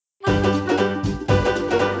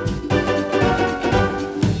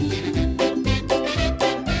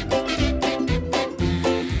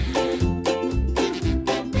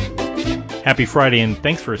Happy Friday, and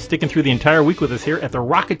thanks for sticking through the entire week with us here at the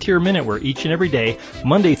Rocketeer Minute, where each and every day,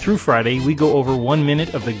 Monday through Friday, we go over 1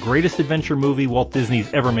 minute of the greatest adventure movie Walt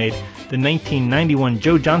Disney's ever made, the 1991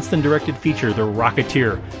 Joe Johnston-directed feature, The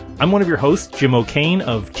Rocketeer. I'm one of your hosts, Jim O'Kane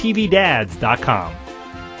of TVDads.com.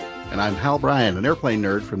 And I'm Hal Bryan, an airplane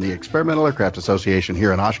nerd from the Experimental Aircraft Association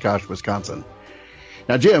here in Oshkosh, Wisconsin.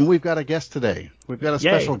 Now, Jim, we've got a guest today. We've got a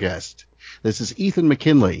special guest. This is Ethan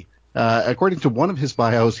McKinley. According to one of his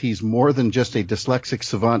bios, he's more than just a dyslexic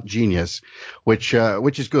savant genius, which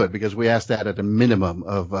is good because we ask that at a minimum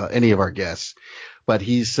of any of our guests. But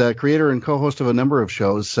he's creator and co-host of a number of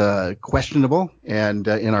shows, Questionable and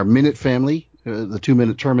in our Minute Family, the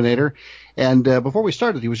 2-Minute Terminator. And before we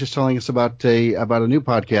started, he was just telling us about a new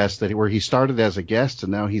podcast where he started as a guest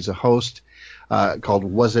and now he's a host called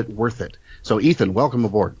Was It Worth It? So, Ethan, welcome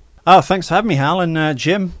aboard. Oh, thanks for having me, Hal. And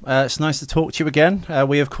Jim, it's nice to talk to you again.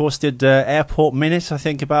 We, of course, did Airport Minute, I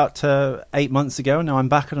think, about 8 months ago. Now I'm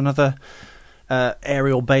back at another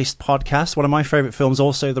aerial-based podcast. One of my favourite films,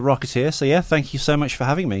 also The Rocketeer. So, yeah, thank you so much for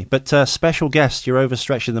having me. But special guest, you're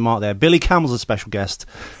overstretching the mark there. Billy Campbell's a special guest.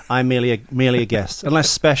 I'm merely a guest. Unless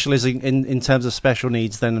special is in terms of special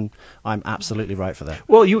needs, then I'm absolutely right for that.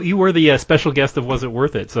 Well, you were the special guest of Was It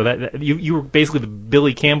Worth It? So that you were basically the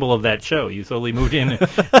Billy Campbell of that show. You slowly moved in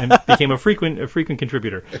and became a frequent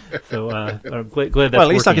contributor. So I'm glad that's well, at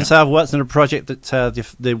least I can out. say I've worked on a project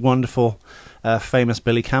that the wonderful, famous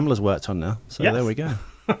Billy Campbell has worked on now. So yes. There we go.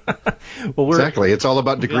 Well, exactly. It's all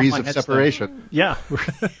about degrees of separation. Yeah,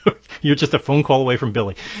 you're just a phone call away from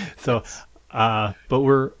Billy. So, but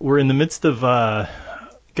we're in the midst of we're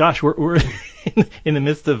in the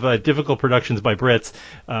midst of difficult productions by Brits.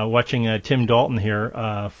 Watching Tim Dalton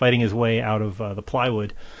here fighting his way out of the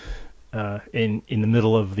plywood in the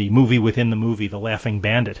middle of the movie within the movie, The Laughing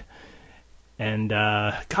Bandit. And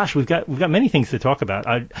we've got many things to talk about.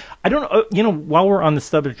 I don't know. While we're on the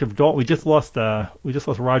subject of Dalton, we just lost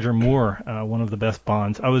Roger Moore, one of the best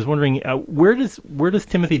Bonds. I was wondering where does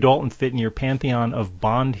Timothy Dalton fit in your pantheon of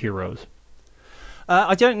Bond heroes?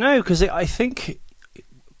 I don't know, because I think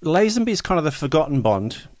Lazenby is kind of the forgotten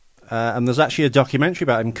Bond, and there's actually a documentary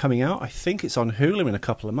about him coming out. I think it's on Hulu in a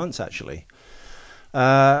couple of months, actually.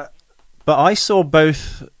 But I saw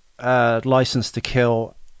both License to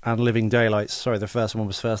Kill and Living Daylights. Sorry, the first one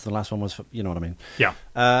was first, and the last one was, you know what I mean? Yeah.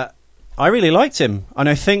 I really liked him, and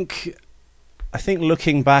I think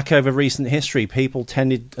looking back over recent history, people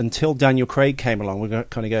tended, until Daniel Craig came along, we're going to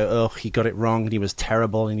kind of go, oh, he got it wrong, and he was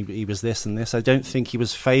terrible, and he was this and this. I don't think he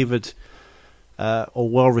was favoured or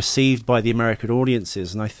well received by the American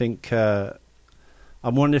audiences, and I think I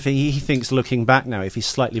wonder if he thinks, looking back now, if he's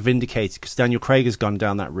slightly vindicated, because Daniel Craig has gone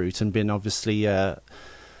down that route and been obviously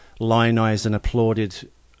lionized and applauded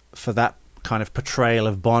for that kind of portrayal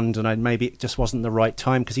of Bond, and maybe it just wasn't the right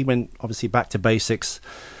time, because he went obviously back to basics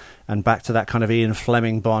and back to that kind of Ian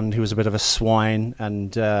Fleming Bond, who was a bit of a swine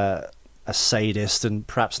and a sadist and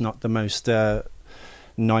perhaps not the most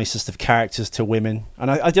nicest of characters to women.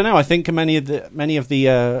 And I don't know, I think many of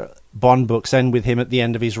the Bond books end with him at the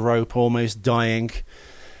end of his rope, almost dying,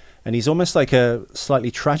 and he's almost like a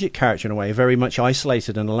slightly tragic character in a way, very much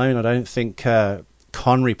isolated and alone. I don't think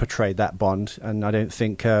Connery portrayed that Bond, and I don't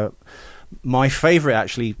think my favourite,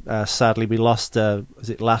 actually, sadly, we lost, was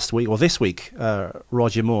it last week or this week,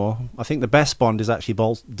 Roger Moore. I think the best Bond is actually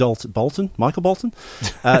Michael Bolton?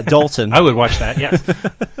 Dalton. I would watch that, yes.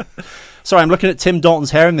 Sorry, I'm looking at Tim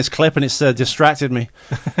Dalton's hair in this clip, and it's distracted me.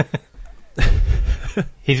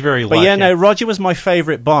 He's very lush. But yeah, no, Roger was my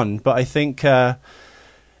favourite Bond, but I think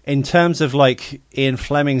in terms of like Ian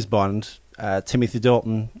Fleming's Bond, Timothy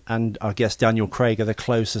Dalton and I guess Daniel Craig are the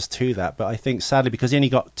closest to that. But I think, sadly, because he only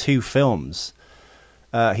got 2 films,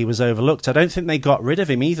 he was overlooked. I don't think they got rid of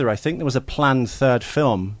him either. I think there was a planned 3rd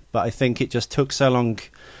film, but I think it just took so long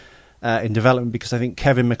in development because I think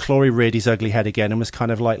Kevin McClory reared his ugly head again and was kind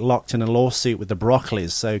of like locked in a lawsuit with the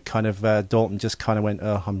Broccoli's. So kind of Dalton just kind of went,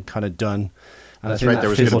 oh, I'm kind of done. And that's right. There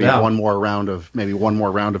was going to be one more round of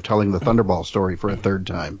telling the Thunderball story for a 3rd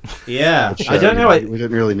time. Yeah, which, I don't know. We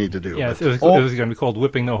didn't really need to do. Yeah, it was going to be called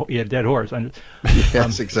Whipping the Dead Horse.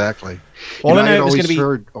 Yes, exactly. All I know it was going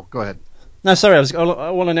to be. Oh, go ahead. No, sorry.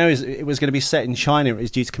 All I know is it was going to be set in China. It was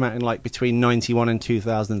due to come out in like between 91 and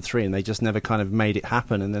 2003, and they just never kind of made it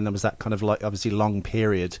happen. And then there was that kind of like obviously long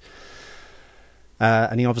period.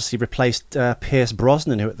 And he obviously replaced Pierce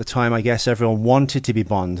Brosnan, who at the time I guess everyone wanted to be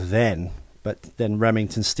Bond then. But then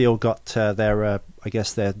Remington Steele got their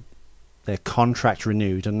contract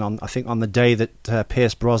renewed, and I think on the day that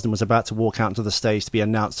Pierce Brosnan was about to walk out onto the stage to be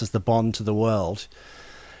announced as the Bond to the world,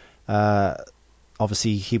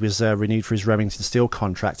 obviously he was renewed for his Remington Steele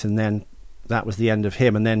contract, and then that was the end of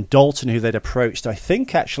him. And then Dalton, who they'd approached, I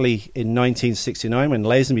think actually in 1969 when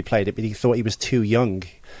Lazenby played it, but he thought he was too young.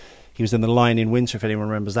 He was in The Lion in Winter, if anyone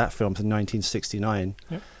remembers that film, from 1969.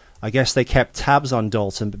 Yep. I guess they kept tabs on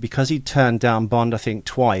Dalton, but because he turned down Bond, I think,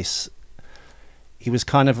 twice, he was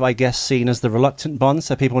kind of, I guess, seen as the reluctant Bond,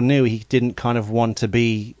 so people knew he didn't kind of want to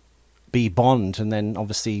be Bond. And then,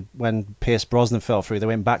 obviously, when Pierce Brosnan fell through, they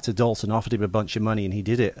went back to Dalton, offered him a bunch of money, and he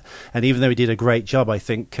did it. And even though he did a great job, I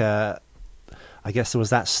think, I guess there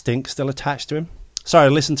was that stink still attached to him. Sorry, I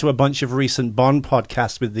listened to a bunch of recent Bond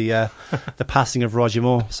podcasts with the passing of Roger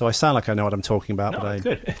Moore, so I sound like I know what I'm talking about. No, but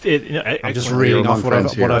good. I'm just reading off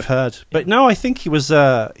what I've heard. But no, I think he was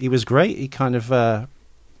great. He kind of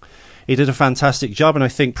he did a fantastic job, and I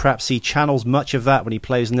think perhaps he channels much of that when he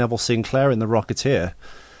plays Neville Sinclair in The Rocketeer.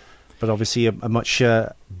 But obviously a much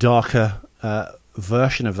darker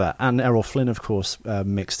version of that, and Errol Flynn, of course,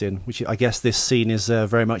 mixed in, which I guess this scene is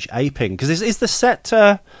very much aping, because is the set.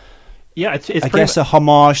 Yeah, it's I guess a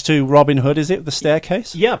homage to Robin Hood, is it? The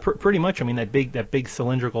staircase? Yeah, pretty much. I mean, that big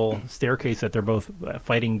cylindrical staircase that they're both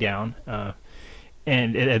fighting down,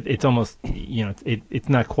 and it's almost, it's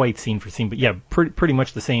not quite scene for scene, but yeah, pretty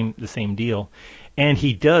much the same deal. And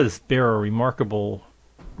he does bear a remarkable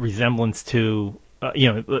resemblance to,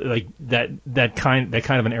 like that kind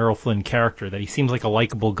of an Errol Flynn character. That he seems like a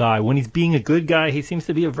likable guy. When he's being a good guy, he seems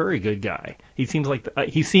to be a very good guy. He seems like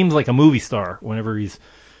a movie star whenever he's,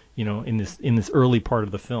 in this early part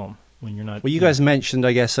of the film, when you're not. Well, you guys mentioned,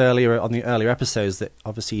 I guess, earlier on the earlier episodes that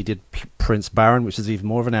obviously he did Prince Baron, which is even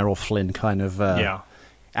more of an Errol Flynn kind of.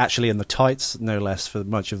 Actually, in the tights, no less, for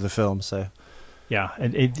much of the film. So. Yeah,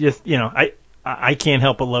 and it just, I can't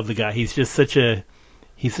help but love the guy. He's just such an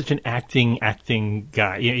acting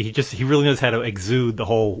guy. He really knows how to exude the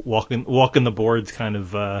whole walking the boards kind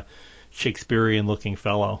of Shakespearean looking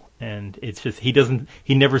fellow, and it's just he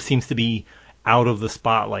never seems to be out of the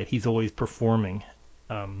spotlight. He's always performing.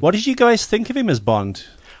 What did you guys think of him as Bond?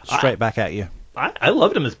 Straight back at you. I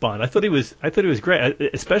loved him as Bond. I thought he was great,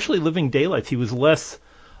 especially Living Daylights. He was less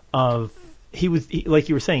of like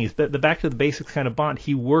you were saying, he's the back to the basics kind of Bond.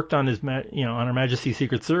 He worked on his on Her Majesty's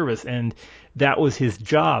Secret Service, and that was his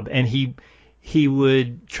job. And he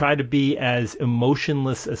would try to be as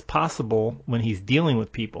emotionless as possible when he's dealing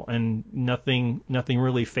with people, and nothing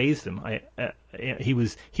really fazed him. He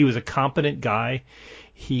was a competent guy.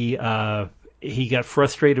 He got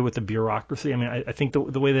frustrated with the bureaucracy. I mean, I think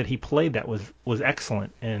the way that he played that was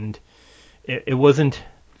excellent, and it wasn't.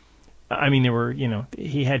 I mean, there were,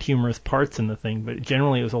 he had humorous parts in the thing, but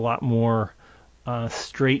generally it was a lot more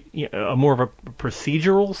straight, more of a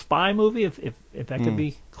procedural spy movie, if that could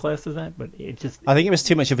be classed as that. But it just. I think it was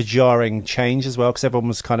too much of a jarring change as well, because everyone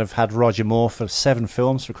was kind of had Roger Moore for 7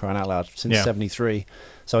 films, for crying out loud, since '73.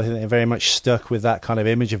 So I think they're very much stuck with that kind of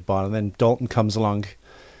image of Bond. And then Dalton comes along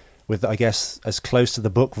with, I guess, as close to the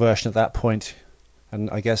book version at that point. And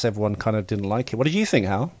I guess everyone kind of didn't like it. What did you think,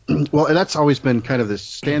 Hal? Well, and that's always been kind of the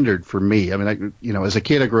standard for me. I mean, as a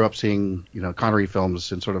kid, I grew up seeing, Connery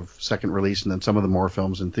films in sort of second release, and then some of the Moore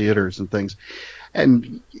films in theaters and things.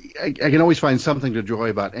 And I can always find something to enjoy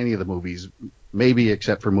about any of the movies, maybe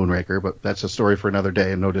except for Moonraker, but that's a story for another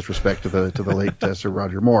day, and no disrespect to the late Sir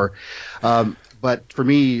Roger Moore. But for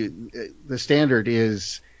me, the standard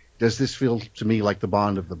is, does this feel to me like the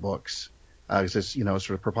Bond of the books? Because it's, sort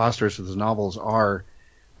of preposterous as the novels are,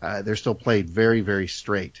 they're still played very, very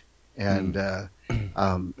straight. And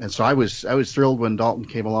and so I was thrilled when Dalton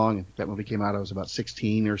came along. I think that movie came out, I was about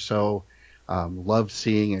 16 or so. Loved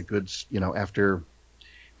seeing a good, after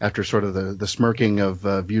sort of the smirking of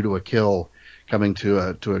View to a Kill, coming to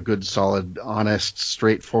a good, solid, honest,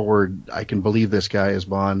 straightforward, I can believe this guy is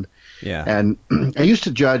Bond. Yeah. And I used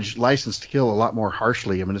to judge License to Kill a lot more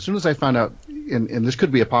harshly. I mean, as soon as I found out, and this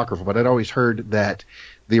could be apocryphal, but I'd always heard that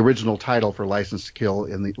the original title for License to Kill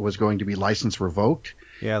was going to be License Revoked.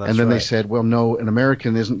 Yeah, that's And then right. they said, well, no, an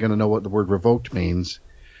American isn't going to know what the word revoked means.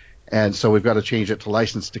 And so we've got to change it to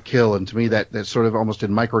License to Kill. And to me, that's sort of almost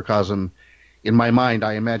in microcosm. In my mind,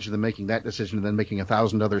 I imagine them making that decision and then making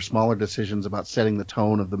 1,000 other smaller decisions about setting the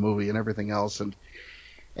tone of the movie and everything else.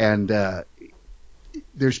 And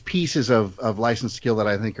there's pieces of License to Kill that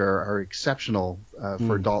I think are exceptional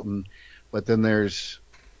for Dalton, but then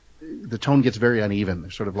the tone gets very uneven.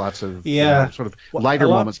 There's sort of lots of sort of lighter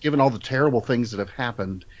moments, given all the terrible things that have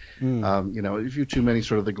happened. A few too many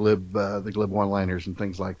sort of the glib one-liners and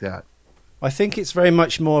things like that. I think it's very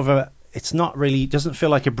much more of a. It's not really. Doesn't feel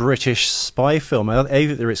like a British spy film.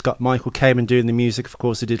 Either it's got Michael Kamen doing the music. Of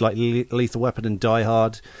course, he did like Lethal Weapon and Die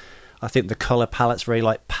Hard. I think the color palette's very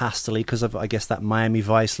like pastel-y because of, I guess, that Miami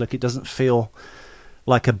Vice look. It doesn't feel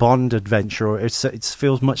like a Bond adventure, or it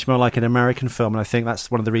feels much more like an American film, and I think that's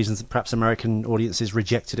one of the reasons that perhaps American audiences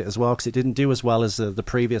rejected it as well, because it didn't do as well as the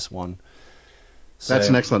previous one. So, that's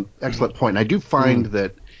an excellent point. And I do find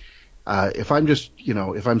that if I'm just,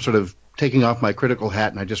 if I'm sort of taking off my critical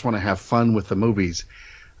hat and I just want to have fun with the movies,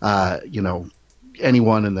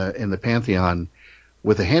 anyone in the pantheon,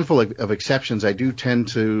 with a handful of exceptions, I do tend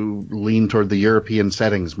to lean toward the European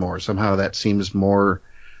settings more. Somehow that seems more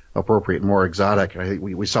appropriate, more exotic. I think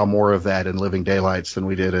we saw more of that in Living Daylights than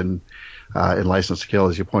we did in License to Kill,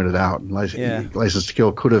 as you pointed out. License to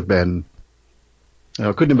Kill could have been,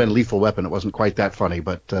 it couldn't have been Lethal Weapon. It wasn't quite that funny,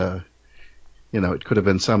 but it could have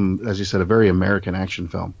been some, as you said, a very American action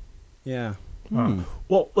film. Yeah.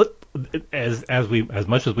 Well, as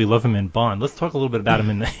much as we love him in Bond, let's talk a little bit about him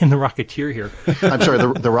in the Rocketeer here. I'm sorry,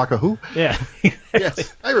 the Rock Who? Yeah.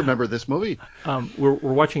 Yes, I remember this movie. We're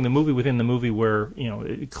watching the movie within the movie where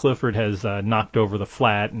Clifford has knocked over the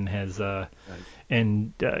flat and has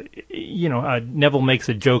Neville makes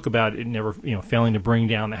a joke about it never failing to bring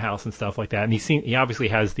down the house and stuff like that, and he obviously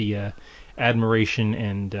has the admiration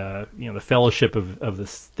and the fellowship of the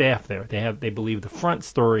staff there. They believe the front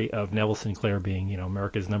story of Neville Sinclair being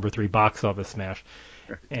America's number 3 box office smash,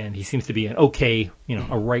 and he seems to be a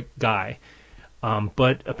right guy.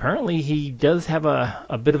 But apparently he does have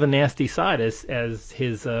a bit of a nasty side, as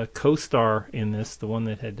his co-star in this, the one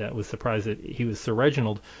that was surprised that he was Sir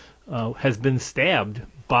Reginald, has been stabbed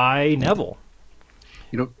by Neville.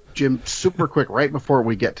 Jim, super quick, right before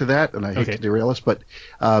we get to that, and I hate to derail us, but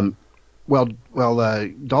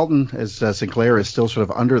Dalton as Sinclair is still sort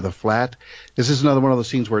of under the flat. This is another one of those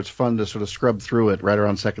scenes where it's fun to sort of scrub through it right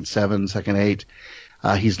around second 7, second 8.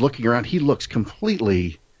 He's looking around. He looks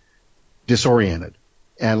completely disoriented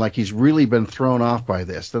and like he's really been thrown off by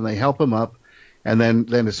this. Then they help him up, and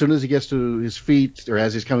then as soon as he gets to his feet, or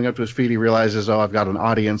as he's coming up to his feet, he realizes, I've got an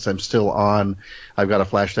audience. I'm still on. I've got to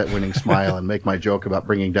flash that winning smile and make my joke about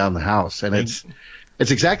bringing down the house. And it's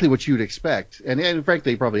exactly what you'd expect. And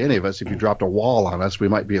frankly, probably any of us, if you dropped a wall on us, we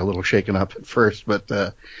might be a little shaken up at first. But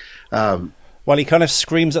well, he kind of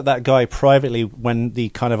screams at that guy privately when the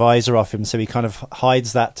kind of eyes are off him, so he kind of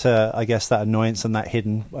hides that, that annoyance and that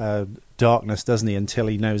hidden darkness, doesn't he, until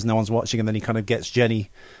he knows no one's watching, and then he kind of gets Jenny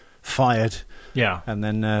fired. Yeah. And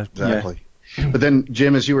then exactly. Yeah. But then,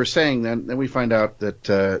 Jim, as you were saying, then we find out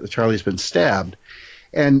that Charlie's been stabbed.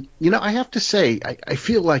 And, I have to say, I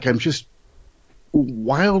feel like I'm just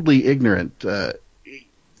wildly ignorant,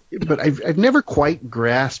 but I've never quite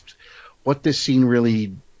grasped what this scene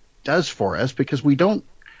really does for us, because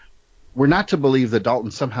we're not to believe that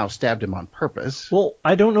Dalton somehow stabbed him on purpose. Well,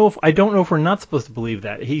 I don't know if we're not supposed to believe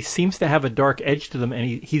that. He seems to have a dark edge to them, and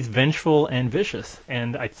he's vengeful and vicious.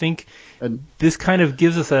 And I think this kind of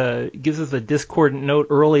gives us a discordant note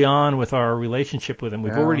early on with our relationship with him.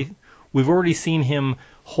 We've already seen him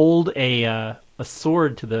hold a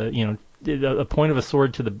sword to a point of a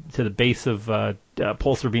sword to the base of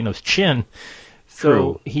Paul Sorvino's chin.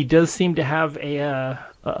 So he does seem to have a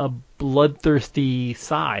bloodthirsty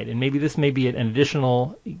side, and maybe this may be an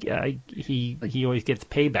additional. He always gets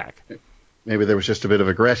payback. Maybe there was just a bit of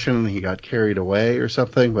aggression. He got carried away or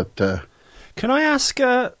something. But can I ask?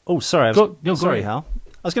 Sorry, sorry, Hal.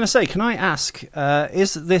 I was going to say, can I ask?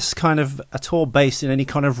 Is this kind of at all based in any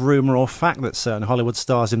kind of rumor or fact that certain Hollywood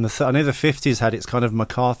stars in I know the 50s had its kind of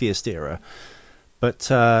McCarthyist era,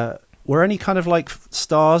 but were any kind of like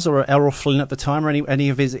stars or Errol Flynn at the time, or any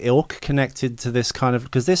of his ilk connected to this kind of?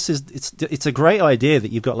 Because it's a great idea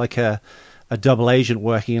that you've got like a double agent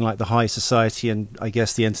working in like the high society and I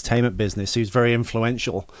guess the entertainment business, who's very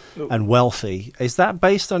influential and wealthy. Is that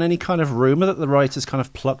based on any kind of rumor that the writers kind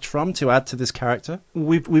of plucked from to add to this character?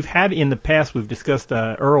 We've had in the past, we've discussed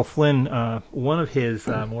Errol Flynn. One of his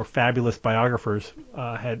more fabulous biographers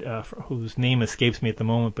whose name escapes me at the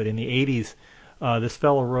moment, but in the 80s. This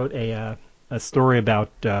fellow wrote a story about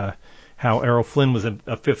how Errol Flynn was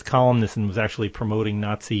a fifth columnist and was actually promoting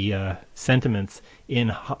Nazi sentiments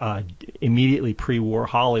in immediately pre-war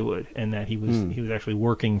Hollywood, and that he was actually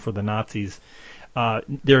working for the Nazis.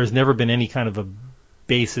 There has never been any kind of a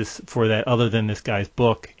basis for that other than this guy's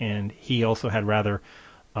book, and he also had rather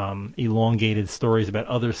elongated stories about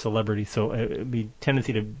other celebrities, so it would be a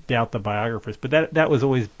tendency to doubt the biographers. But that was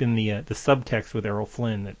always been the subtext with Errol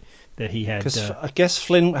Flynn, that he had. Because I guess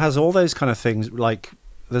Flynn has all those kind of things. Like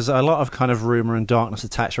there's a lot of kind of rumor and darkness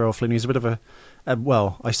attached to Errol Flynn. He's a bit of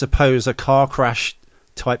I suppose a car crash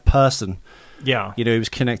type person. Yeah. He was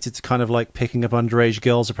connected to kind of like picking up underage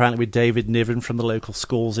girls, apparently with David Niven from the local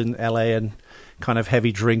schools in LA, and kind of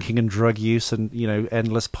heavy drinking and drug use and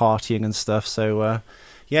endless partying and stuff. So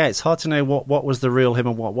it's hard to know what was the real him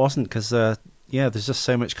and what wasn't, because there's just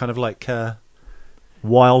so much kind of like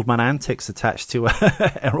wild man antics attached to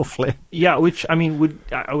Errol Flynn. Yeah, which I mean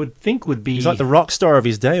I would think would be. He's like the rock star of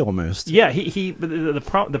his day almost. Yeah, but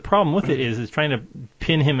the problem with it is trying to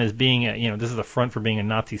pin him as being this is a front for being a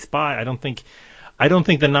Nazi spy. I don't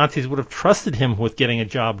think the Nazis would have trusted him with getting a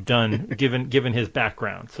job done given his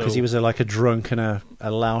background. Because he was like a drunk and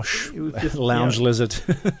a lounge lizard.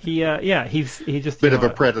 He's just bit of a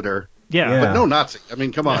predator. Yeah, but no Nazi. I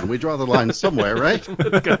mean, come on, we draw the line somewhere, right?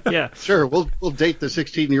 Yeah, sure. We'll date the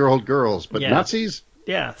 16-year-old girls, but Nazis.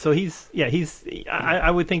 Yeah, so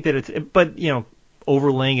I would think that it's, but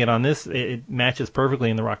overlaying it on this, it matches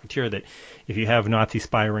perfectly in The Rocketeer that if you have Nazi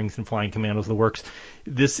spy rings and flying commandos, the works,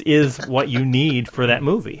 this is what you need for that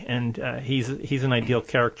movie, and he's an ideal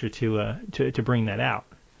character to bring that out.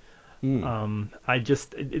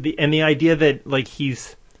 The idea that like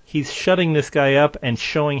he's shutting this guy up and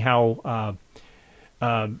showing how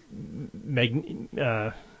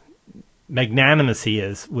magnanimous he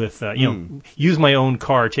is with use my own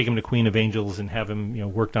car, take him to Queen of Angels, and have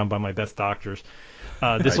him worked on by my best doctors.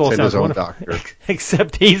 This all sounds wonderful,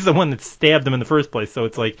 except he's the one that stabbed him in the first place. So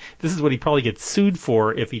it's like this is what he probably gets sued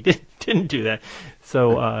for if he didn't do that.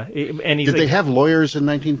 So and he's did they have lawyers in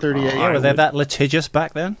 1938? Were they that litigious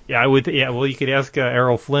back then? Yeah, I would. Yeah, well, you could ask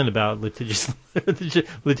Errol Flynn about litigious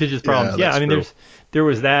problems. Yeah, I mean, there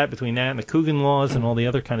was that between that and the Coogan laws and all the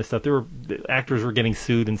other kind of stuff. The actors were getting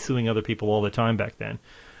sued and suing other people all the time back then.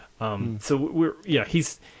 So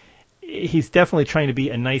he's definitely trying to be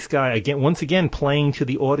a nice guy once again playing to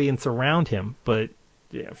the audience around him, but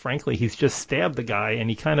frankly he's just stabbed the guy and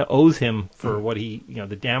he kind of owes him for what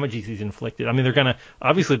the damages he's inflicted. I mean, they're gonna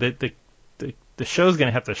obviously the show's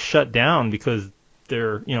gonna have to shut down because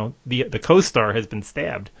the co-star has been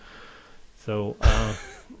stabbed. So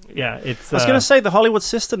it's. I was gonna say the Hollywood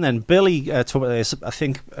system. Then Billy talked about this. I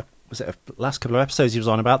think was it the last couple of episodes he was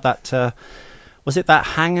on about that. Was it that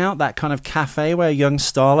hangout, that kind of cafe where young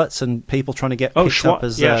starlets and people trying to get picked up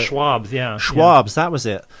as... Schwab's, yeah. Schwab's, that was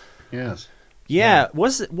it. Yes. Yeah.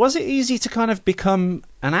 Was it easy to kind of become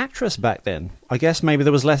an actress back then? I guess maybe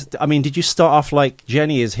there was less... I mean, did you start off like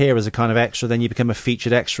Jenny is here as a kind of extra, then you become a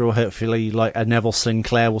featured extra, or hopefully like a Neville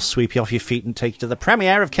Sinclair will sweep you off your feet and take you to the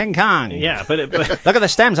premiere of King Kong? Yeah, but look at the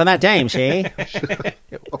stems on that dame, see?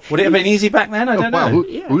 Would it have been easy back then? I don't know.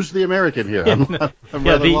 Who's the American here? I'm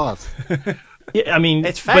rather lost. Yeah, I mean,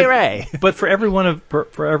 it's Fay Ray. But for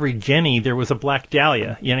every Jenny, there was a Black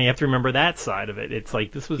Dahlia. You have to remember that side of it. It's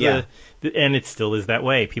like this was and it still is that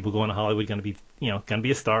way. People going to Hollywood going to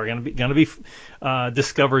be a star, going to be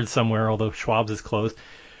discovered somewhere. Although Schwab's is closed.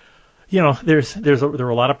 There were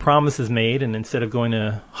a lot of promises made, and instead of going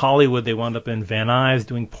to Hollywood, they wound up in Van Nuys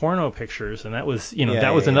doing porno pictures, and that was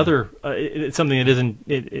another. It's something that isn't.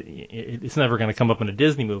 It's never going to come up in a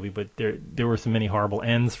Disney movie, but there were so many horrible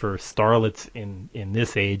ends for starlets in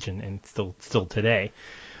this age and still today.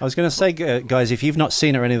 I was going to say, guys, if you've not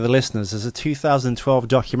seen it, or any of the listeners, there's a 2012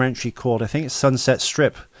 documentary called, I think it's Sunset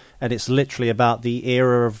Strip, and it's literally about the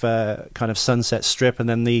era of kind of Sunset Strip, and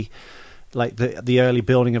then the early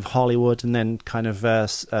building of Hollywood, and then kind of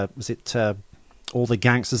all the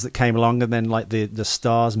gangsters that came along, and then like the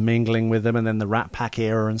stars mingling with them, and then the Rat Pack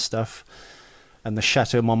era and stuff, and the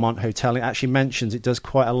Chateau Marmont Hotel. It actually mentions, it does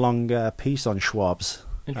quite a long piece on Schwab's.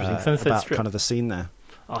 Interesting. Sunset about Strip. Kind of the scene there.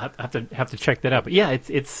 I'll have to check that out. But yeah,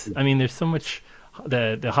 it's. I mean, there's so much.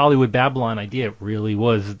 The Hollywood Babylon idea really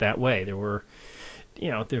was that way. There were.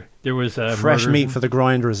 There was fresh meat for the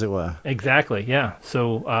grinder, as it were. Exactly, yeah.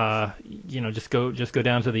 So, just go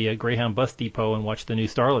down to the Greyhound bus depot and watch the new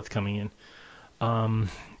starlets coming in.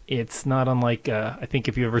 It's not unlike I think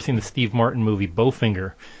if you've ever seen the Steve Martin movie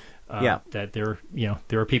Bowfinger. That there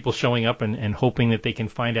are people showing up and hoping that they can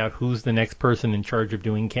find out who's the next person in charge of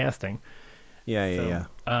doing casting. Yeah.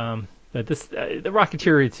 But this, the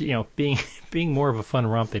Rocketeer, it's being more of a fun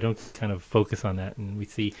romp. They don't kind of focus on that, and we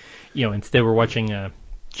see, instead we're watching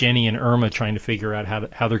Jenny and Irma trying to figure out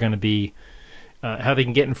how they're going to be, how they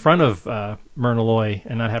can get in front of Myrna Loy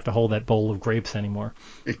and not have to hold that bowl of grapes anymore.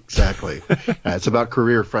 Exactly. It's about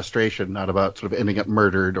career frustration, not about sort of ending up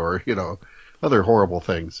murdered or other horrible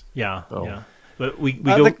things. Yeah. So. Yeah. But we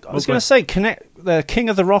I was going to say, connect the King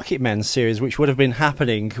of the Rocket Men series, which would have been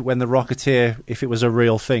happening when the Rocketeer, if it was a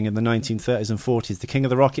real thing in the 1930s and 40s. The King of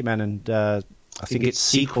the Rocket Men, and I think its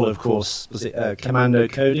sequel, of course, was it Commando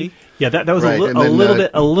Cody? Yeah, that was right.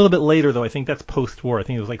 a little bit later, though. I think that's post-war. I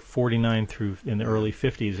think it was like 49 through in the early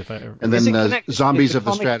 50s. And then Zombies of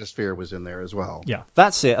the Stratosphere was in there as well. Yeah,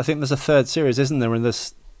 that's it. I think there's a third series, isn't there? In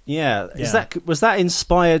this, was that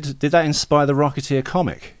inspired? Did that inspire the Rocketeer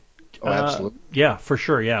comic? Oh, absolutely. Yeah, for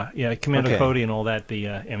sure. Yeah. Commando Okay. Cody and all that.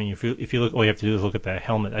 I mean, if you look, all you have to do is look at the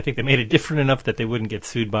helmet. I think they made it different enough that they wouldn't get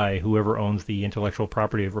sued by whoever owns the intellectual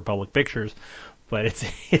property of Republic Pictures. But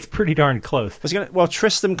it's pretty darn close. Well,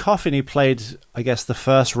 Tristan Coffin, who played, I guess, the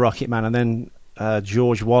first Rocket Man, and then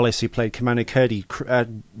George Wallace, who played Commando Cody.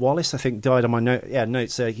 Wallace, I think, died on my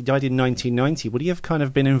notes. He died in 1990. Would he have kind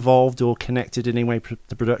of been involved or connected in any way to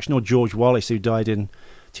the production? Or George Wallace, who died in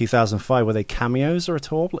 2005, were they cameos or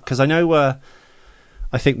at all? Because I know,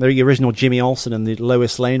 I think the original Jimmy Olsen and the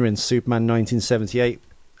Lois Lane in Superman 1978.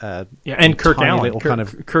 And Kirk Allen.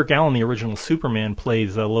 Kirk Allen, the original Superman,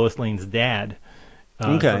 plays Lois Lane's dad.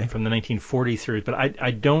 Okay. From the 1940 series, but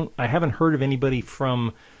I haven't heard of anybody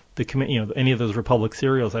from any of those Republic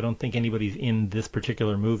serials. I don't think anybody's in this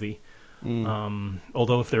particular movie.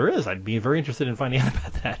 Although if there is, I'd be very interested in finding out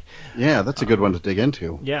about that. Yeah, that's a good one to dig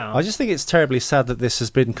into. Yeah. I just think it's terribly sad that this has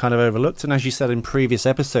been kind of overlooked, and as you said in previous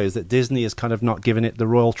episodes, that Disney has kind of not given it the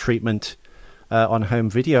royal treatment on home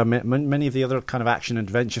video. Many of the other kind of action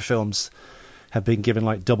adventure films have been given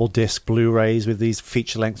like double disc Blu-rays with these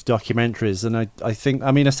feature-length documentaries, and I think,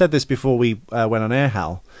 I said this before we went on air,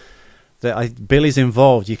 Hal, that Billy's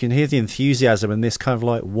involved. You can hear the enthusiasm and this kind of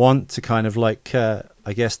like want to kind of like I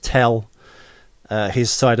guess tell his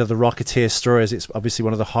side of the Rocketeer story, as it's obviously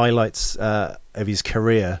one of the highlights of his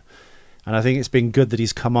career. And I think it's been good that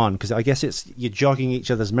he's come on, because I guess you're jogging each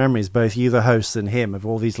other's memories, both you the host and him, of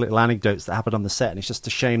all these little anecdotes that happened on the set, and it's just a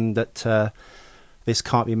shame that this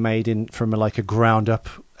can't be made from a ground up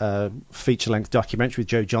feature-length documentary with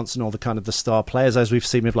Joe Johnston, all the kind of the star players, as we've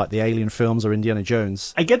seen with like the Alien films or Indiana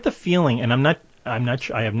Jones. I get the feeling, and I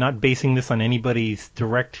am not basing this on anybody's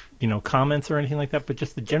direct comments or anything like that, but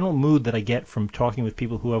just the general mood that I get from talking with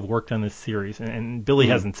people who have worked on this series, and Billy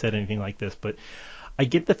hasn't said anything like this, but I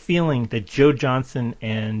get the feeling that Joe Johnston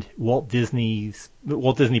and Walt Disney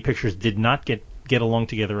Pictures did not get along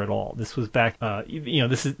together at all. This was back,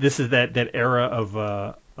 this is that era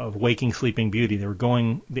of Waking Sleeping Beauty.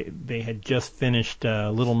 They had just finished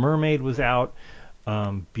Little Mermaid was out,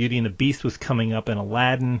 Beauty and the Beast was coming up, and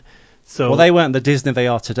Aladdin. So, well, they weren't the Disney they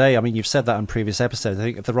are today. I mean, you've said that in previous episodes. I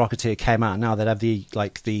think if the Rocketeer came out now, they'd have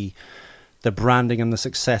the branding and the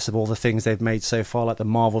success of all the things they've made so far, like the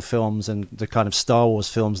Marvel films and the kind of Star Wars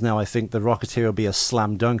films now. I think the Rocketeer will be a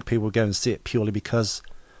slam dunk. People will go and see it purely because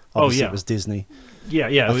obviously it was Disney.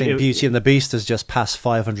 Yeah. I think Beauty and the Beast has just passed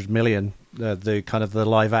 500 million, the kind of the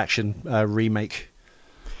live action remake.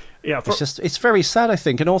 Yeah, it's very sad, I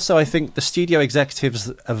think. And also I think the studio executives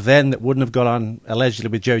of then that wouldn't have got on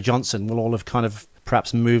allegedly with Joe Johnston will all have kind of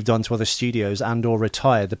perhaps moved on to other studios and or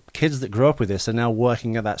retired. The kids that grew up with this are now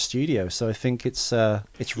working at that studio, so I think it's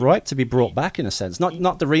right to be brought back in a sense.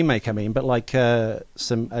 Not the remake, but like a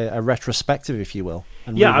retrospective, if you will.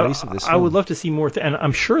 And re-release of this film. I would love to see more, and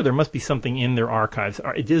I'm sure there must be something in their archives.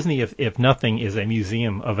 Disney, if nothing, is a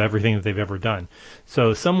museum of everything that they've ever done.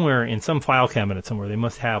 So somewhere in some file cabinet somewhere, they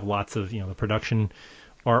must have lots of the production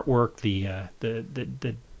artwork,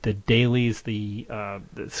 the dailies, the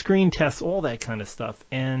screen tests, all that kind of stuff.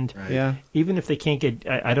 And even if they can't get,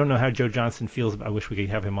 I don't know how Joe Johnston feels. I wish we could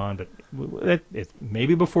have him on, but it's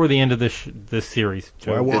maybe before the end of this series.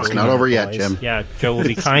 Joe, it's not over yet, Jim. Yeah, Joe will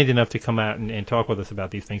be kind enough to come out and talk with us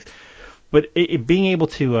about these things. But being able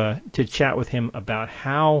to chat with him about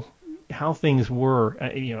how things were,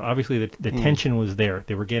 obviously the tension was there.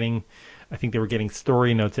 I think they were getting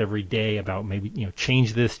story notes every day about maybe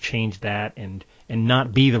change this, change that, and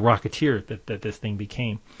not be the Rocketeer that this thing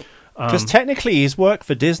became. Because technically he's worked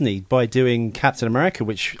for Disney by doing Captain America,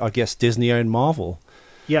 which I guess Disney owned Marvel.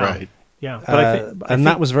 Yeah, right. Yeah, but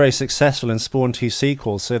that was very successful and spawned 2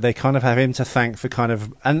 sequels. So they kind of have him to thank for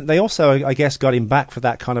and they also, I guess, got him back for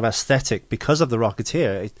that kind of aesthetic because of the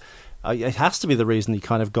Rocketeer. It has to be the reason he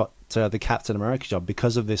kind of got the Captain America job,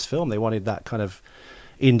 because of this film. They wanted that kind of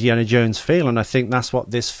Indiana Jones feel, and I think that's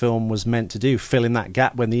what this film was meant to do, fill in that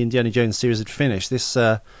gap when the Indiana Jones series had finished. This,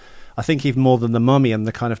 I think, even more than The Mummy and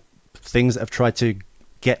the kind of things that have tried to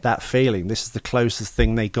get that feeling, this is the closest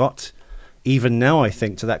thing they got, even now, I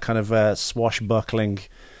think, to that kind of swashbuckling,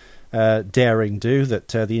 daring do that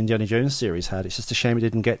the Indiana Jones series had. It's just a shame it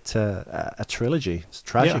didn't get a trilogy. It's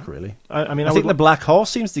tragic, really. I think the Black Hole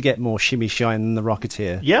seems to get more shimmy shine than the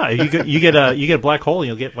Rocketeer. Yeah, you get a black hole, and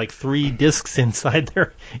you'll get like 3 discs inside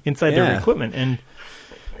their equipment, and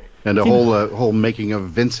a whole making of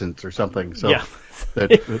Vincent or something. So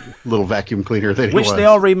that little vacuum cleaner that which they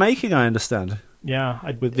are remaking, I understand. Yeah,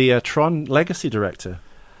 with the Tron Legacy director.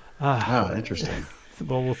 Interesting.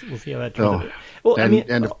 Well, we'll see how that turns out. Well,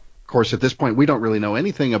 and of course, at this point, we don't really know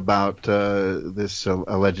anything about this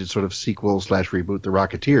alleged sort of sequel / reboot, The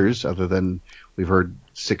Rocketeers, other than we've heard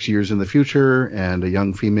 6 years in the future and a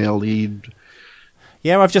young female lead.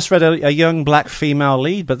 Yeah, I've just read a young black female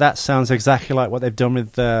lead, but that sounds exactly like what they've done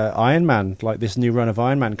with Iron Man, like this new run of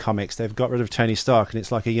Iron Man comics. They've got rid of Tony Stark, and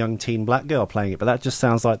it's like a young teen black girl playing it. But that just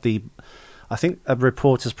sounds like I think a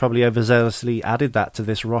reporter's probably overzealously added that to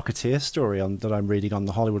this Rocketeer story that I'm reading on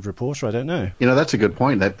the Hollywood Reporter. I don't know. That's a good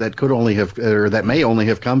point. That could only have, or that may only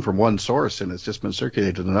have come from one source, and it's just been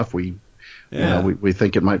circulated enough. We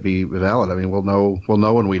think it might be valid. I mean, we'll know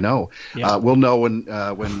when we know. Yeah. We'll know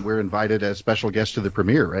when we're invited as special guests to the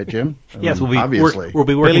premiere, right, Jim? Yes, we'll be obviously. We'll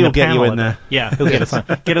be working Billy will the get panel you in there. Yeah, he'll get us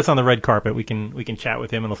on the red carpet. We can chat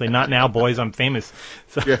with him, and he'll say, "Not now, boys. I'm famous."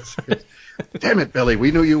 So. Yes. Damn it, Billy. We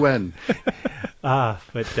knew you when.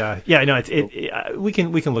 We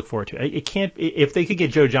can look forward to it. It can't if they could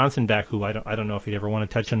get Joe Johnson back, who I don't know if he'd ever want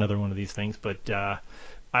to touch another one of these things, but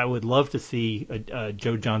I would love to see a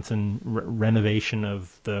Joe Johnson renovation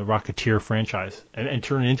of the Rocketeer franchise and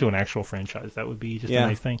turn it into an actual franchise. That would be just a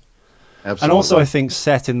nice thing. Absolutely. And also, I think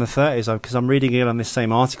set in the 30s, because I'm reading it on this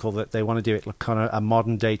same article that they want to do it like kind of a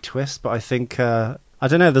modern day twist. But I think I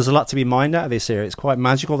don't know. There's a lot to be mined out of this era. It's quite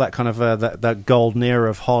magical, that kind of that golden era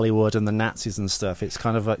of Hollywood and the Nazis and stuff. It's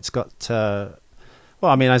kind of it's got. Well,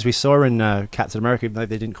 I mean, as we saw in Captain America, they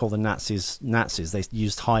didn't call the Nazis. They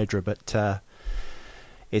used Hydra, but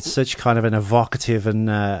it's such kind of an evocative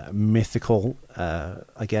and mythical,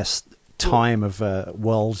 I guess, time of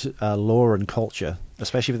world lore and culture,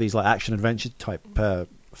 especially with these like action adventure type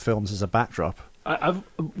films as a backdrop.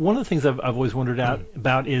 One of the things I've always wondered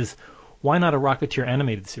about is why not a Rocketeer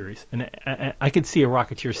animated series? And I could see a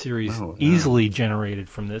Rocketeer series easily generated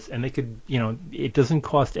from this, and they could, it doesn't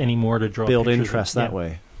cost any more to draw build pictures interest that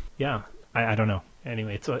way. Yeah, I don't know.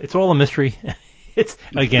 Anyway, it's all a mystery. It's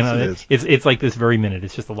again, it's like this very minute.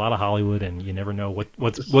 It's just a lot of Hollywood, and you never know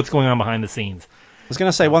what's going on behind the scenes. I was going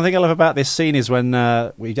to say, one thing I love about this scene is when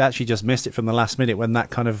we actually just missed it from the last minute, when that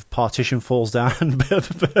kind of partition falls down and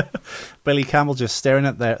Billy Campbell just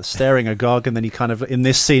staring agog, and then he kind of, in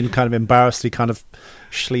this scene, kind of embarrassedly, kind of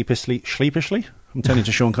sheepishly, I'm turning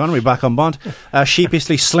to Sean Connery, back on Bond,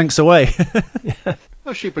 sheepishly slinks away.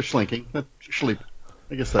 Oh, sheepish slinking. Sleep.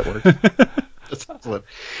 I guess that works. That's excellent.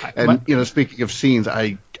 And speaking of scenes,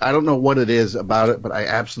 I don't know what it is about it, but I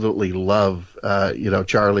absolutely love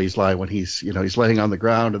Charlie's line when he's laying on the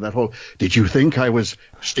ground, and that whole "Did you think I was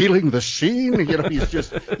stealing the scene?"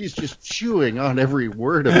 He's just chewing on every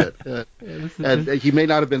word of it. And he may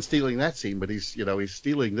not have been stealing that scene, but he's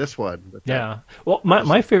stealing this one. But well,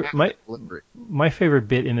 my favorite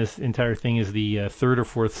bit in this entire thing is the third or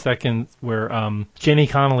fourth second where Jenny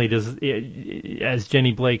Connelly does as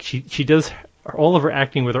Jenny Blake. She does all of her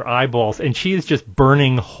acting with her eyeballs, and she is just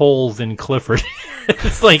burning holes in Clifford.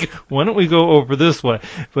 It's like, why don't we go over this one?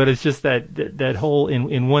 But it's just that hole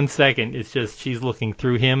in 1 second. It's just she's looking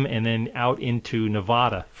through him and then out into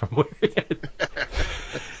Nevada from where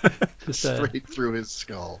straight through his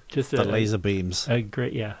skull. Just the laser beams. A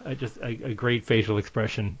great facial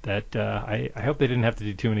expression that I hope they didn't have to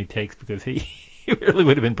do too many takes, because he really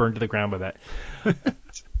would have been burned to the ground by that.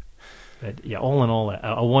 But, all in all,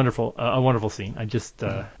 a wonderful scene.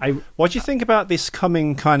 What do you think about this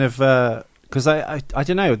coming kind of? Because I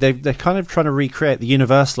don't know, they're kind of trying to recreate the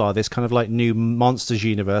Universal, this kind of like new monsters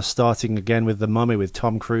universe, starting again with The Mummy with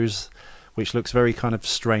Tom Cruise, which looks very kind of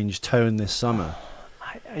strange tone this summer.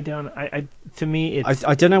 To me, it's...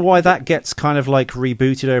 I don't know why that gets kind of like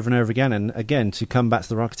rebooted over and over again, and again, to come back to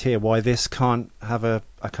the Rocketeer, why this can't have a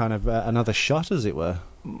kind of another shot, as it were.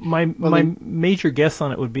 My major guess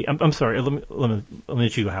on it would be... I'm sorry, let me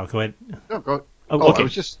let you go, Hal. Go ahead. No, go. Okay. I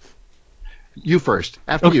was just... You first.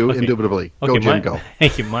 After you, okay. Indubitably. Okay, go, Jim, go.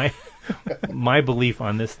 Thank you. My belief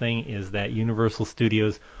on this thing is that Universal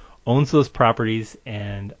Studios owns those properties,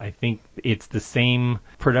 and I think it's the same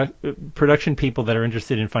production people that are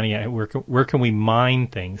interested in finding out where can we mine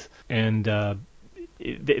things. And they're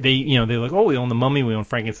like, oh, we own the Mummy, we own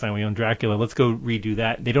Frankenstein, we own Dracula, let's go redo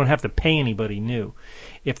that. They don't have to pay anybody new.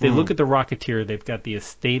 If they look at the Rocketeer, they've got the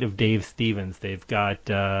estate of Dave Stevens. They've got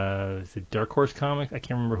is it Dark Horse Comics? I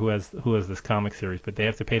can't remember who has this comic series, but they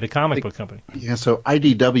have to pay the comic book company. Yeah, so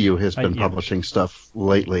IDW has been publishing stuff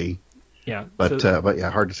lately. Yeah, but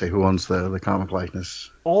hard to say who owns the comic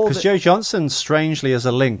likeness. Because Joe Johnson, strangely as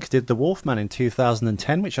a link, did The Wolfman in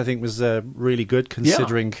 2010, which I think was really good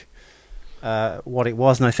considering. what it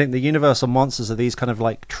was. And I think the Universal monsters are these kind of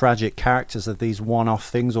like tragic characters, of these one-off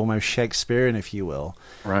things, almost Shakespearean, if you will.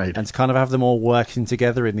 Right. And to kind of have them all working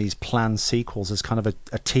together in these planned sequels as kind of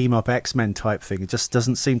a team-up X-Men type thing, it just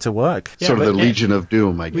doesn't seem to work. Yeah, sort of the Legion of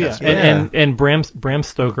Doom, I guess. Yeah. And Bram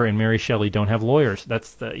Stoker and Mary Shelley don't have lawyers.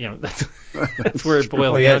 That's that's where it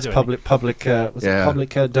boils down it's to. public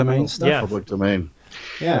domain stuff. Yeah. Public domain.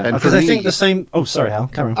 Yeah, because I think the same... Oh, sorry, Hal,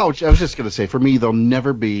 carry on. Oh, I was just going to say, for me, there'll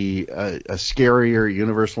never be a scarier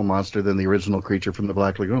Universal monster than the original Creature from the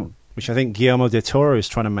Black Lagoon. Which I think Guillermo del Toro is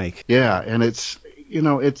trying to make. Yeah, and it's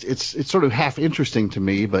sort of half interesting to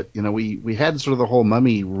me, but, we had sort of the whole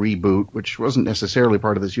Mummy reboot, which wasn't necessarily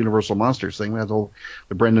part of this Universal Monsters thing. We had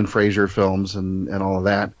the Brendan Fraser films and all of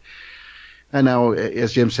that. And now,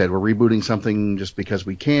 as Jim said, we're rebooting something just because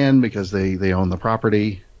we can, because they own the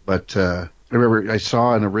property. But I remember I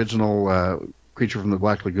saw an original Creature from the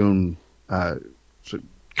Black Lagoon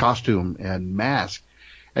costume and mask,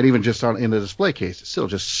 and even just in the display case, it still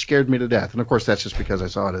just scared me to death. And of course, that's just because I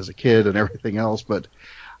saw it as a kid and everything else. But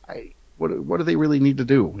what do they really need to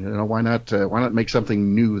do? Why not make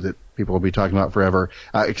something new that people will be talking about forever?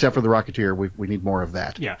 Except for the Rocketeer, we need more of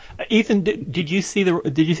that. Yeah, Ethan, did you see the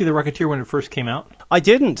Rocketeer when it first came out? I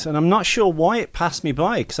didn't, and I'm not sure why it passed me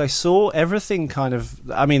by, because I saw everything kind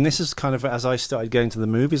of. I mean, this is kind of as I started going to the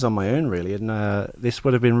movies on my own, really, and this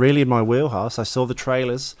would have been really in my wheelhouse. I saw the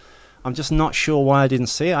trailers. I'm just not sure why I didn't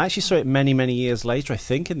see it. I actually saw it many, many years later. I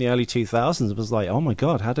think in the early 2000s. It was like, oh my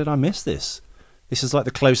god, how did I miss this? This is like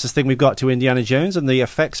the closest thing we've got to Indiana Jones, and the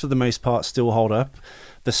effects for the most part still hold up.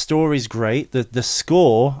 The story's great. The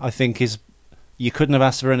score, I think, is you couldn't have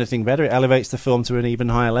asked for anything better. It elevates the film to an even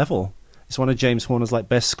higher level. It's one of James Horner's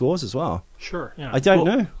best scores as well. Sure. Yeah. I don't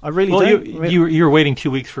know. I really don't. You're waiting 2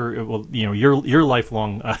 weeks for your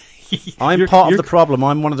lifelong. I'm part of the problem.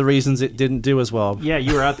 I'm one of the reasons it didn't do as well. Yeah,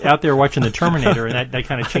 you were out there watching the Terminator, and that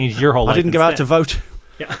kind of changed your whole life. I didn't go out to vote.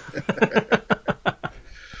 Yeah.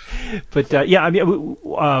 But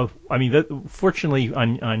fortunately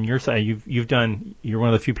on your side, you're one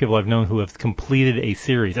of the few people I've known who have completed a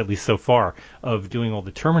series, at least so far, of doing all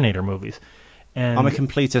the Terminator movies. And I'm a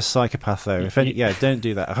completist psychopath, though. Don't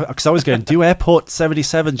do that. Because I was going, do Airport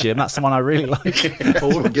 77, Jim. That's the one I really like.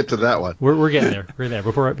 We'll get to that one. We're getting there. We're there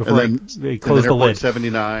before I close the Airport lid.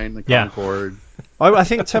 79, the Concorde. I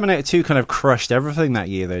think Terminator 2 kind of crushed everything that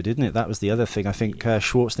year, though, didn't it? That was the other thing. I think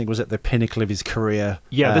Schwarzenegger was at the pinnacle of his career.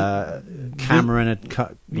 Yeah. Cameron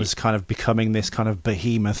was kind of becoming this kind of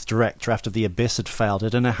behemoth director after The Abyss had failed. I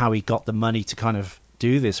don't know how he got the money to kind of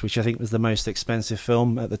do this, which I think was the most expensive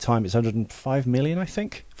film at the time. It's $105 million, I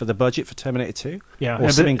think, for the budget for Terminator 2. Yeah.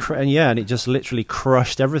 And it just literally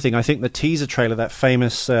crushed everything. I think the teaser trailer, that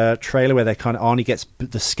famous trailer where Arnie gets,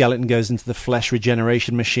 the skeleton goes into the flesh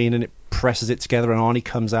regeneration machine and it presses it together and Arnie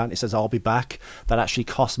comes out and it says, "I'll be back." That actually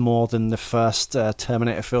cost more than the first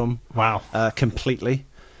Terminator film. Wow. Completely.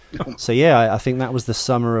 So yeah, I think that was the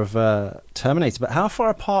summer of Terminator. But how far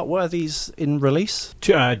apart were these in release?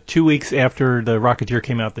 2 weeks after the Rocketeer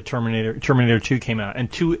came out, the Terminator 2 came out,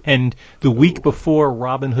 and the week before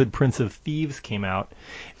Robin Hood, Prince of Thieves came out,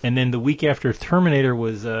 and then the week after Terminator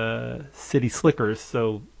was City Slickers.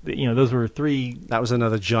 So those were three. That was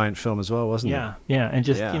another giant film as well, wasn't it? Yeah, and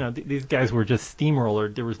just these guys were just steamroller.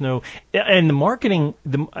 There was no, and the marketing.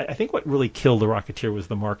 I think what really killed the Rocketeer was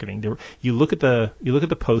the marketing. You look at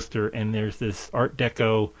the poster, and there's this Art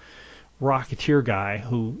Deco Rocketeer guy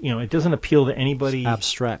who it doesn't appeal to anybody. It's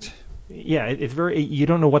abstract. Yeah, it's very. You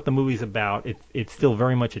don't know what the movie's about. It's still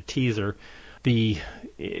very much a teaser.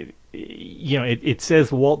 It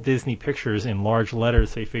says Walt Disney Pictures in large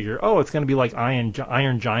letters, so you figure, it's going to be like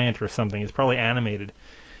Iron Giant or something. It's probably animated.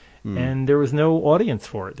 And there was no audience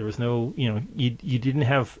for it. There was no, you didn't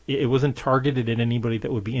have, it wasn't targeted at anybody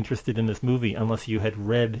that would be interested in this movie unless you had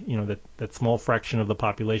read, that small fraction of the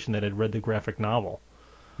population that had read the graphic novel.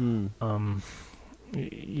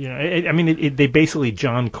 They basically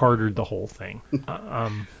John Cartered the whole thing.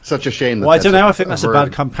 Such a shame. I don't know. I think that's a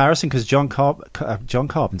bad comparison because John Carter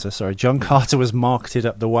was marketed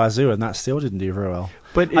up the wazoo, and that still didn't do very well.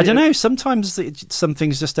 But I don't know. Sometimes some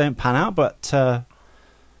things just don't pan out. But I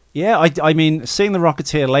mean, seeing the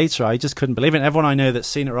Rocketeer later, I just couldn't believe it. And everyone I know that's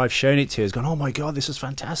seen it or I've shown it to has gone, "Oh my god, this is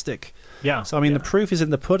fantastic." Yeah. So I mean, the proof is in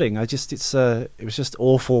the pudding. It was just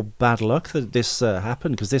awful bad luck that this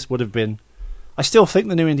happened, because this would have been. I still think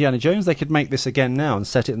the new Indiana Jones, they could make this again now and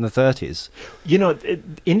set it in the 30s.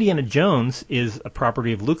 Indiana Jones is a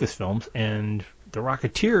property of Lucasfilms, and the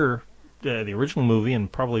Rocketeer, the original movie, and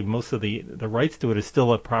probably most of the rights to it is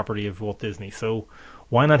still a property of Walt Disney. So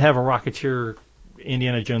why not have a Rocketeer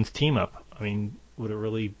Indiana Jones team up? I mean, would it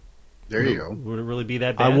really There you go. Would it really be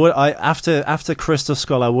that bad? After Crystal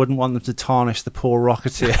Skull, I wouldn't want them to tarnish the poor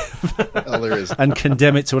Rocketeer Well, there is. and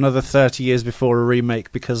condemn it to another 30 years before a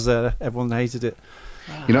remake because everyone hated it.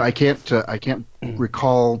 I can't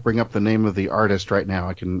bring up the name of the artist right now.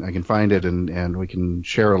 I can find it and we can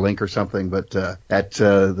share a link or something. But at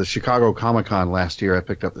the Chicago Comic-Con last year, I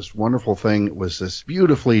picked up this wonderful thing. It was this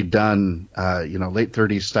beautifully done, late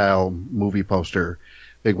 30s style movie poster,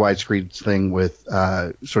 big widescreen thing with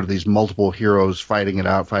sort of these multiple heroes fighting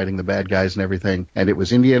the bad guys and everything. And it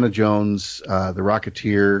was Indiana Jones, the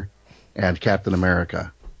Rocketeer, and Captain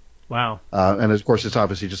America. Wow. And of course, it's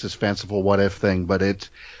obviously just this fanciful what if thing, but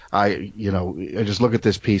I just look at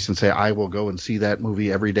this piece and say, I will go and see that movie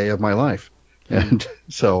every day of my life. And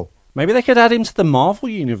so. Maybe they could add him to the Marvel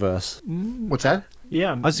universe. What's that?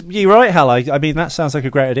 Yeah. You're right, Hal. I mean, that sounds like a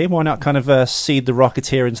great idea. Why not kind of seed the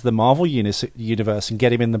Rocketeer into the Marvel universe and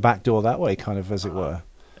get him in the back door that way, kind of, as it were?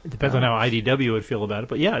 It depends on how IDW would feel about it.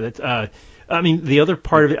 But yeah, that's. The other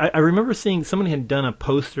part of it, I remember seeing someone had done a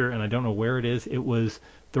poster, and I don't know where it is. It was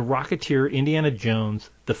the Rocketeer, Indiana Jones,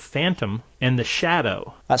 the Phantom, and the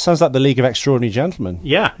Shadow. That sounds like the League of Extraordinary Gentlemen.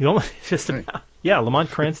 Yeah, just about. Yeah, Lamont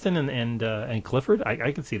Cranston and Clifford.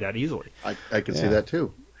 I can see that easily. I can see that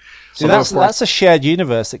too. So that's a shared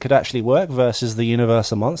universe that could actually work versus the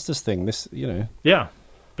Universal Monsters thing. Yeah,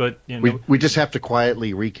 but we just have to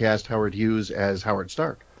quietly recast Howard Hughes as Howard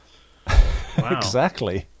Stark. Wow.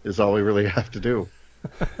 Exactly. Is all we really have to do.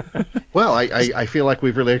 Well, I feel like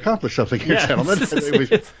we've really accomplished something here, gentlemen.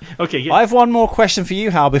 Okay. Yeah. I have one more question for you,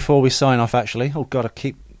 Hal, before we sign off, actually. Oh, God, I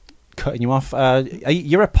keep cutting you off.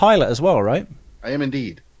 You're a pilot as well, right? I am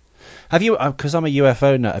indeed. Have you, because I'm a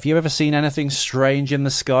UFO nut, have you ever seen anything strange in the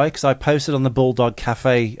sky? Because I posted on the Bulldog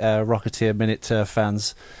Cafe Rocketeer Minute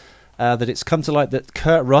fans that it's come to light that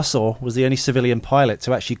Kurt Russell was the only civilian pilot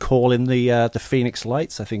to actually call in the Phoenix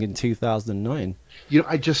Lights, I think, in 2009.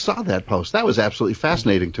 I just saw that post. That was absolutely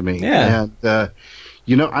fascinating to me. Yeah. And,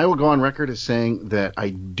 I will go on record as saying that I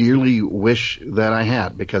dearly wish that I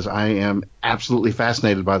had, because I am absolutely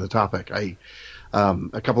fascinated by the topic.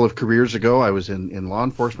 A couple of careers ago, I was in law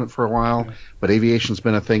enforcement for a while, but aviation's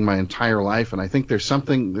been a thing my entire life, and I think there's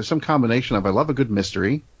some combination of I love a good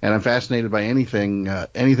mystery, and I'm fascinated by anything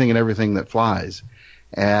and everything that flies.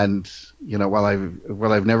 And while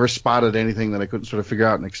I've never spotted anything that I couldn't sort of figure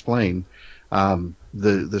out and explain,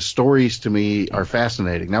 the stories to me are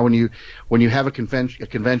fascinating. Now, when you have a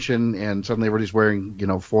convention and suddenly everybody's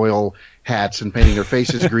wearing foil hats and painting their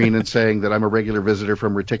faces green and saying that I'm a regular visitor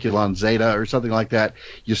from Reticulon Zeta or something like that,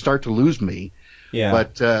 you start to lose me. Yeah.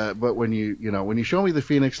 But when you show me the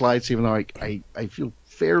Phoenix Lights, even though I feel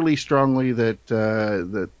fairly strongly that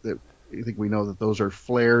I think we know that those are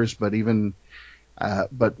flares, but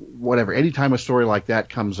whatever. Anytime a story like that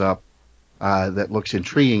comes up, that looks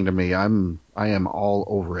intriguing to me, I am all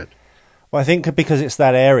over it. Well, I think because it's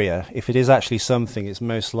that area, if it is actually something, it's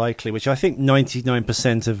most likely, which I think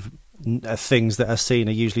 99% of things that are seen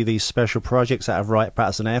are usually these special projects out of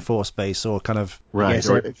Wright-Patterson Air Force Base or kind of Area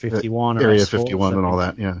 51 or Area 51 and all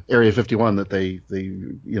that. Yeah, Area 51 that they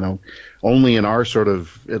only in our sort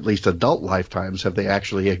of at least adult lifetimes have they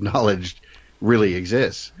actually acknowledged really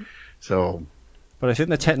exists. So. But I think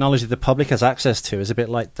the technology the public has access to is a bit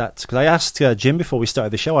like that. Because I asked Jim before we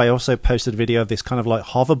started the show, I also posted a video of this kind of like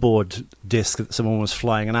hoverboard disc that someone was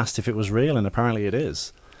flying and asked if it was real, and apparently it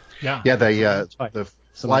is. Yeah, the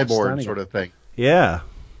flyboard sort of thing. Yeah.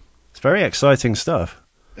 It's very exciting stuff.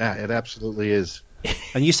 Yeah, it absolutely is.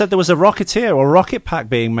 And you said there was a Rocketeer or rocket pack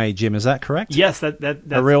being made, Jim, is that correct? Yes, that's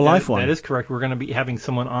a real life one. That is correct. We're going to be having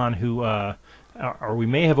someone on who, or we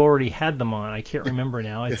may have already had them on. I can't remember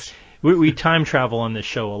now. It's we time travel on this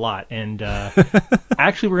show a lot, and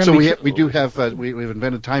actually we're going to. So we've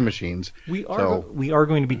invented time machines. We are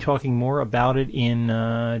going to be talking more about it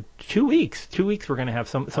in 2 weeks. 2 weeks we're going to have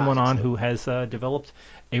someone on who has developed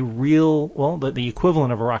a real, the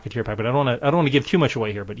equivalent of a Rocketeer pack. But I don't want to give too much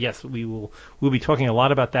away here. But yes, we'll be talking a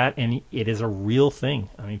lot about that, and it is a real thing.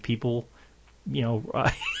 I mean, people,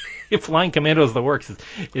 Flying Commandos the works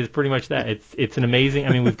is pretty much that. It's an amazing. I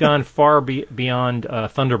mean, we've gone far beyond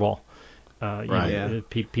Thunderball.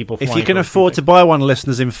 People. If you can afford to buy one,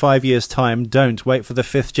 listeners, in 5 years' time, don't wait for the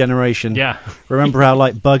 5th generation. Yeah. Remember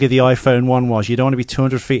how buggy the iPhone 1 was. You don't want to be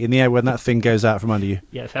 200 feet in the air when that thing goes out from under you.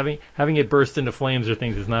 Yes, having it burst into flames or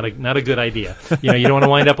things is not a good idea. You don't want to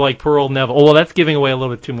wind up like poor old Neville. Oh, well, that's giving away a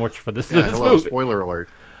little bit too much for this movie. Spoiler alert.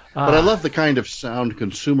 But I love the kind of sound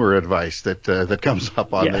consumer advice that comes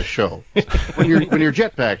up on this show. When you're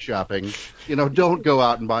jetpack shopping, don't go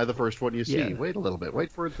out and buy the first one you see. Yeah. Wait a little bit.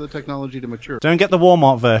 Wait for the technology to mature. Don't get the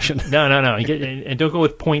Walmart version. No. And don't go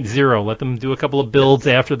with 0.0. Let them do a couple of builds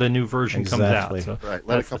after the new version comes out. So right.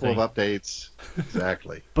 Let a couple of updates.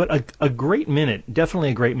 Exactly. But a great minute, definitely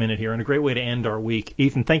a great minute here, and a great way to end our week.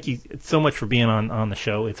 Ethan, thank you so much for being on the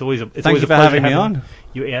show. It's always a thank you for having me on.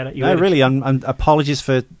 Really, I'm apologies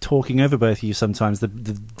for talking over both of you sometimes. The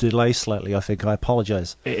delay slightly, I think. I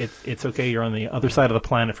apologize. It's okay. You're on the other side of the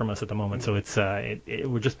planet from us at the moment, so it's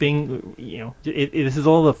we're just being, this is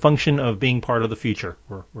all the function of being part of the future.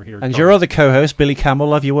 We're here. And your other co-host, Billy Campbell,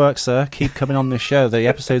 love your work, sir. Keep coming on this show. The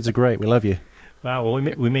episodes are great. We love you. Wow. Well,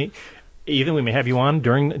 we may Ethan, we may have you on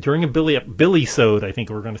during a Billy-sode. I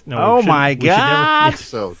think we're going to. No, oh my God!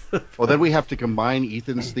 So, well, then we have to combine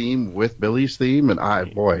Ethan's theme with Billy's theme, and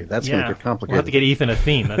that's going to get complicated. We'll have to get Ethan a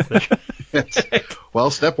theme. That's the.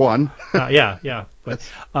 Well, step one. Yeah.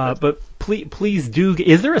 But please do.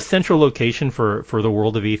 Is there a central location for the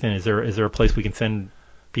world of Ethan? Is there a place we can send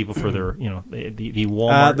people for their, the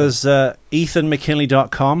Walmart? There's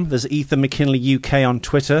EthanMcKinley.com. There's Ethan McKinley UK on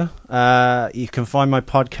Twitter. You can find my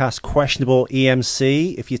podcast, Questionable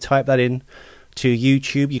EMC. If you type that in to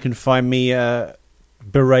YouTube, you can find me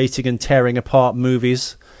berating and tearing apart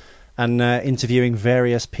movies and interviewing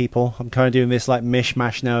various people. I'm kind of doing this like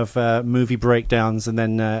mishmash now of movie breakdowns and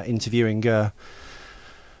then interviewing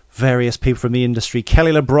various people from the industry.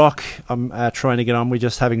 Kelly LeBrock, I'm trying to get on. We're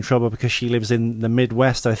just having trouble because she lives in the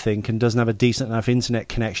Midwest, I think, and doesn't have a decent enough internet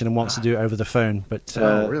connection and wants to do it over the phone. But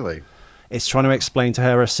really? It's trying to explain to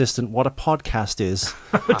her assistant what a podcast is.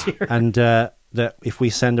 Oh, dear. And that if we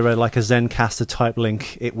send her a Zencaster type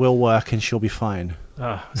link, it will work and she'll be fine.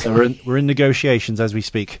 So we're in negotiations as we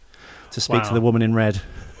speak to speak to the woman in red.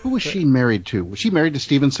 Who was she married to? Was she married to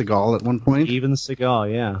Steven Seagal at one point? Steven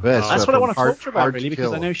Seagal, yeah. That's what I want to talk to her about, really,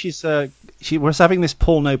 because I know she was having this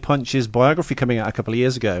Paul No Punches biography coming out a couple of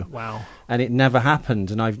years ago. Wow. And it never happened.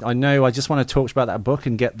 And I know I just want to talk about that book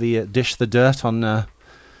and get the dish the dirt on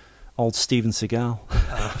old Steven Seagal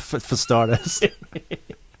for starters.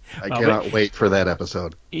 I cannot wait for that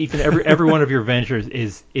episode. Ethan, every one of your ventures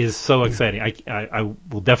is so exciting. I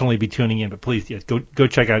will definitely be tuning in, but please, yes, go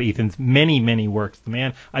check out Ethan's many works. The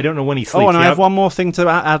man, I don't know when he sleeps. Oh, and I have one more thing to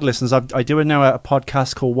add, listeners. I do know a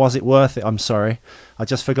podcast called Was It Worth It? I'm sorry, I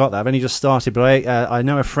just forgot that. I've only just started, but I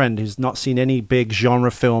know a friend who's not seen any big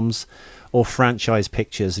genre films or franchise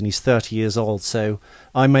pictures, and he's 30 years old. So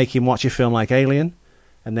I make him watch a film like Alien.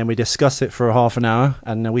 And then we discuss it for half an hour,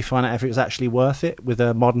 and we find out if it was actually worth it with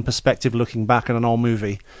a modern perspective looking back on an old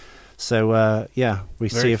movie. So, we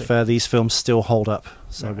see if these films still hold up.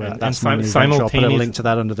 So that's my new venture. I'll put a link to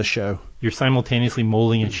that under the show. You're simultaneously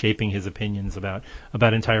molding and shaping his opinions about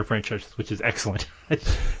entire franchises, which is excellent.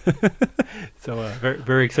 So very,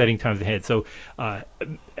 very exciting times ahead. So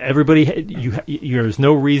everybody, there's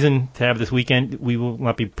no reason to have this weekend. We will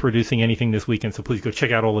not be producing anything this weekend, so please go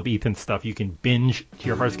check out all of Ethan's stuff. You can binge to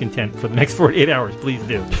your heart's content for the next 48 hours. Please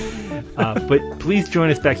do. But please join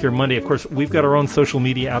us back here Monday. Of course, we've got our own social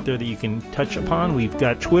media out there that you can touch upon. We've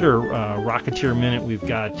got Twitter, Rocketeer Minute. We've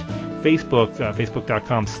got Facebook,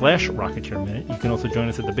 facebook.com/Rocketeer Minute. You can also join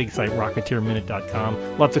us at the big site,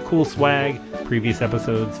 rocketeerminute.com. Lots of cool swag, previous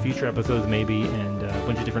episodes, future episodes maybe, and a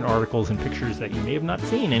bunch of different articles and pictures that you may have not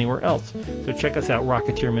seen anywhere else. So check us out,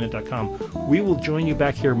 rocketeerminute.com. We will join you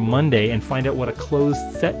back here Monday and find out what a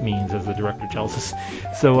closed set means, as the director tells us.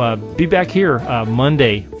 So be back here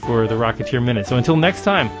Monday for the Rocketeer Minute. So until next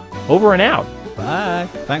time, over and out. Bye.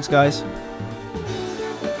 Thanks, guys.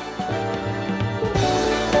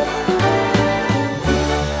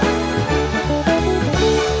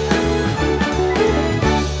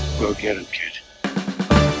 Go get him, kid.